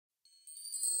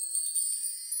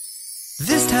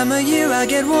This time of year I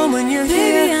get warm when you're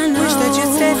here. Wish that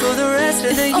you'd stay for the rest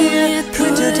of the year.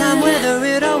 Wintertime weather,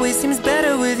 it always seems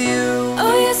better with you.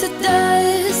 Oh yes it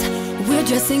does. We're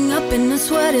dressing up in the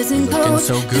sweaters and coats.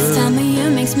 So good. This time of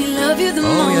year makes me love you the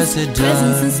most. Yes it does.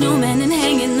 Presents and snowmen and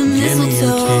hanging the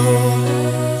mistletoe.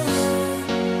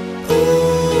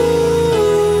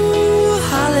 Ooh,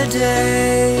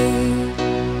 holiday.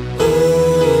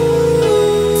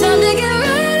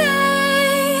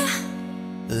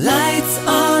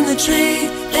 Tree,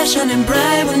 they're shining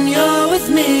bright when you're with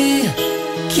me.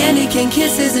 Candy cane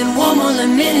kisses and warm all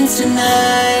mittens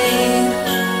tonight.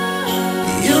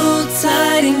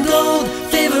 Yuletide in gold,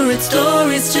 favorite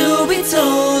stories to be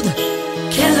told.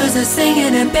 Candles are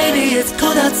singing and baby it's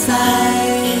cold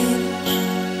outside.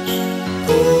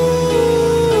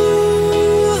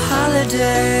 Ooh,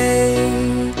 holiday.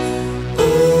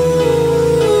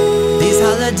 Ooh, these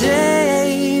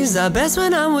holidays are best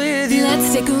when I'm with you.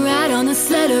 Let's take a ride on a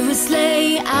sled or a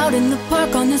sleigh, out in the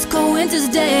park on this cold winter's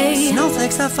day.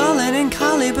 Snowflakes are falling and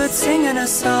Carly but singing a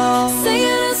song.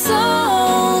 Singing a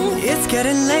song. It's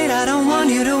getting late, I don't want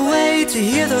you to wait to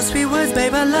hear those sweet words,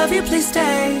 babe, I love you, please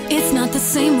stay. It's not the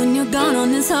same when you're gone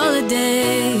on this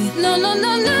holiday. No, no,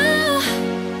 no, no.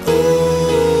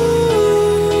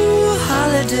 Ooh,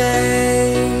 holiday.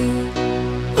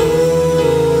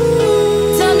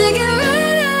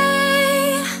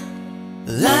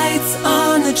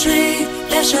 Tree,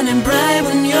 they're shining bright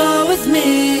when you're with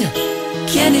me.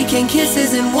 Candy cane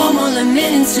kisses and warm all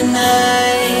mittens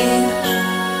tonight.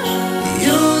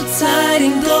 Yuletide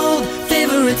in gold,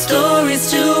 favorite stories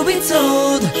to be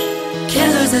told.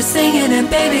 Candles are singing and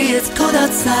baby it's cold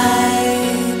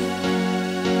outside.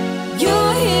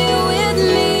 You're here with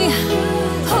me,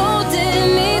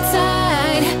 holding me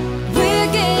tight. We're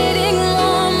getting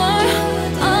warmer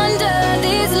under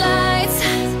these lights.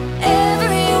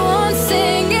 Everyone's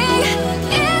singing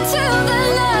into the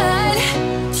night,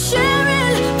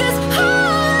 sharing this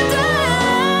holiday.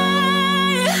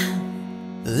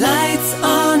 Lights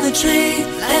on the tree,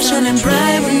 they're shining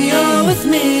bright when you're with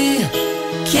me.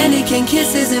 Candy cane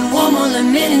kisses and warm all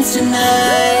mittens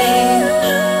tonight.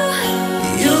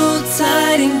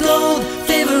 Yuletide in gold,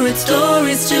 favorite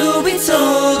stories to be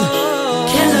told.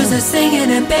 Candles are singing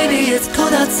and baby it's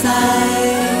cold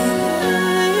outside.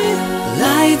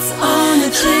 Lights on the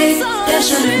tree, they're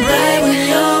shining bright when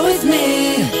you're with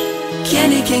me.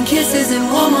 Candy cane kisses and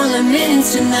warm all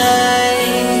mittens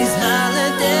tonight.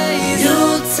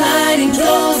 Yuletide in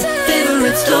gold,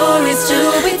 favorite stories to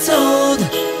be told.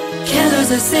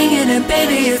 Candles are singing and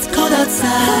baby it's cold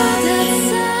outside.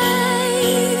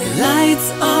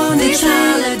 Lights on the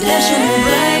tree, they're shining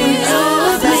bright when you're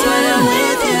with me.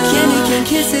 Candy cane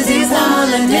kisses and warm all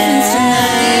mittens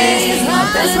tonight.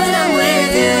 That's when I'm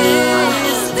with you.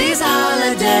 These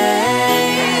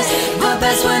holidays, but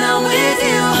best when I'm with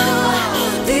you.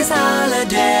 These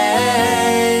holidays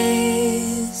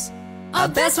are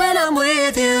best when I'm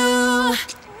with you.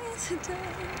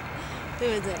 Do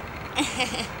it.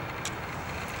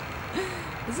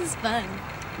 This is fun.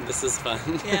 This is fun.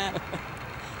 Yeah.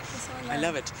 I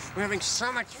love it. We're having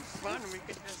so much fun. We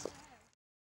could just